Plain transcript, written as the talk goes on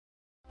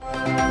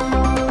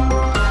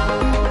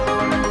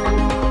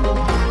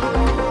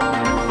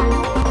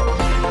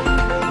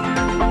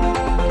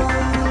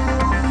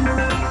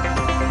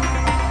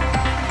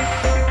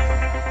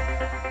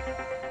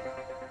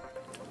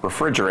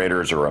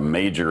Refrigerators are a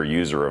major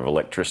user of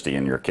electricity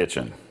in your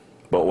kitchen,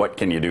 but what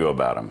can you do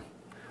about them?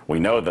 We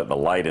know that the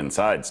light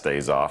inside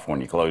stays off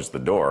when you close the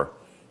door,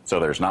 so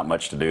there's not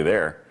much to do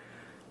there.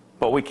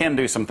 But we can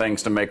do some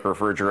things to make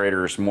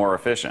refrigerators more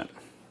efficient.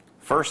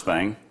 First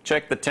thing,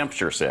 check the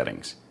temperature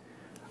settings.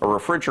 A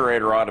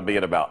refrigerator ought to be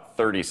at about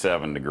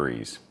 37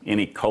 degrees.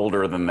 Any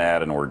colder than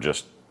that and we're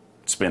just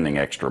spending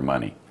extra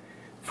money.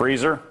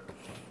 Freezer,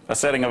 a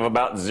setting of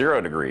about 0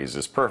 degrees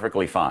is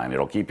perfectly fine.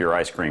 It'll keep your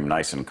ice cream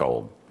nice and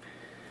cold.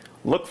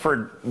 Look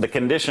for the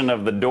condition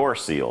of the door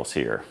seals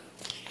here.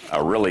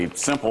 A really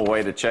simple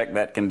way to check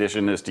that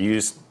condition is to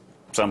use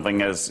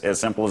something as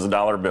simple as a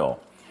dollar bill.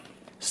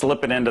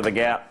 Slip it into the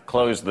gap,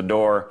 close the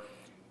door.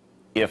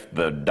 If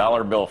the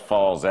dollar bill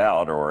falls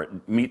out or it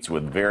meets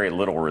with very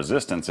little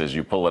resistance as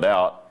you pull it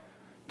out,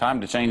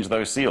 time to change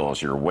those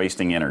seals. You're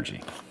wasting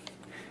energy.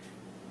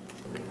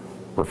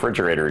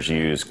 Refrigerators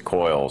use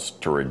coils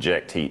to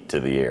reject heat to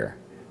the air.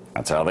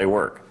 That's how they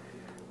work.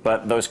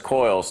 But those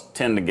coils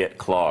tend to get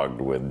clogged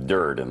with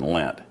dirt and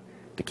lint.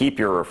 To keep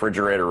your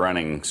refrigerator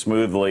running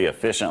smoothly,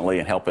 efficiently,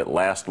 and help it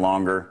last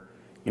longer,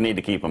 you need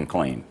to keep them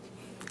clean.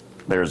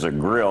 There's a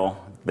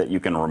grill that you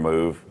can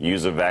remove.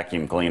 Use a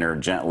vacuum cleaner,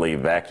 gently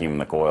vacuum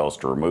the coils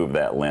to remove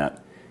that lint,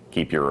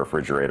 keep your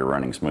refrigerator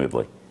running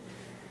smoothly.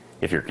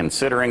 If you're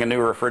considering a new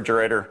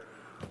refrigerator,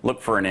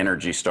 look for an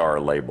ENERGY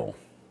STAR label.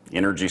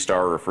 ENERGY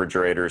STAR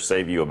refrigerators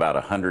save you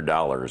about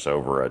 $100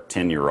 over a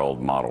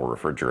 10-year-old model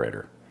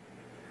refrigerator.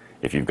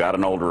 If you've got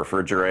an old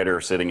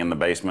refrigerator sitting in the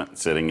basement,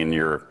 sitting in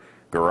your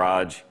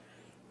garage,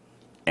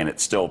 and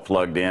it's still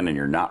plugged in and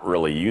you're not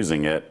really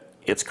using it,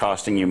 it's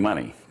costing you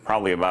money,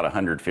 probably about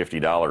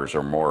 $150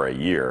 or more a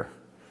year.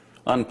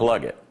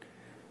 Unplug it.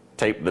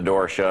 Tape the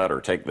door shut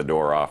or take the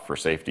door off for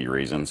safety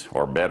reasons,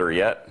 or better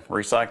yet,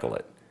 recycle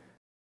it.